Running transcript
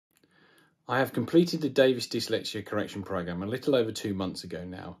I have completed the Davis Dyslexia Correction Program a little over 2 months ago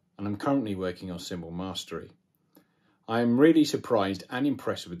now, and I'm currently working on symbol mastery. I am really surprised and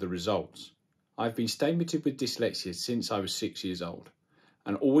impressed with the results. I've been staminated with dyslexia since I was 6 years old,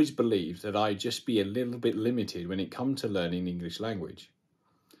 and always believed that I'd just be a little bit limited when it comes to learning the English language.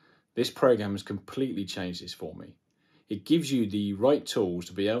 This program has completely changed this for me. It gives you the right tools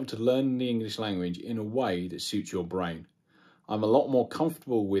to be able to learn the English language in a way that suits your brain. I'm a lot more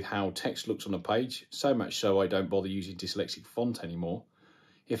comfortable with how text looks on a page, so much so I don't bother using dyslexic font anymore.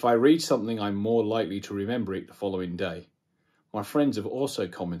 If I read something, I'm more likely to remember it the following day. My friends have also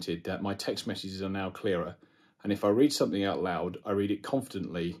commented that my text messages are now clearer, and if I read something out loud, I read it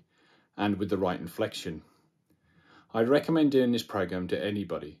confidently and with the right inflection. I'd recommend doing this program to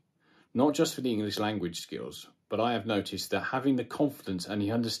anybody, not just for the English language skills, but I have noticed that having the confidence and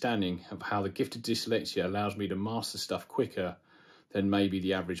the understanding of how the gift of dyslexia allows me to master stuff quicker than maybe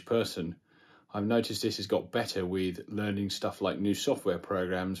the average person, I've noticed this has got better with learning stuff like new software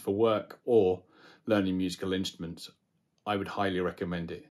programs for work or learning musical instruments. I would highly recommend it.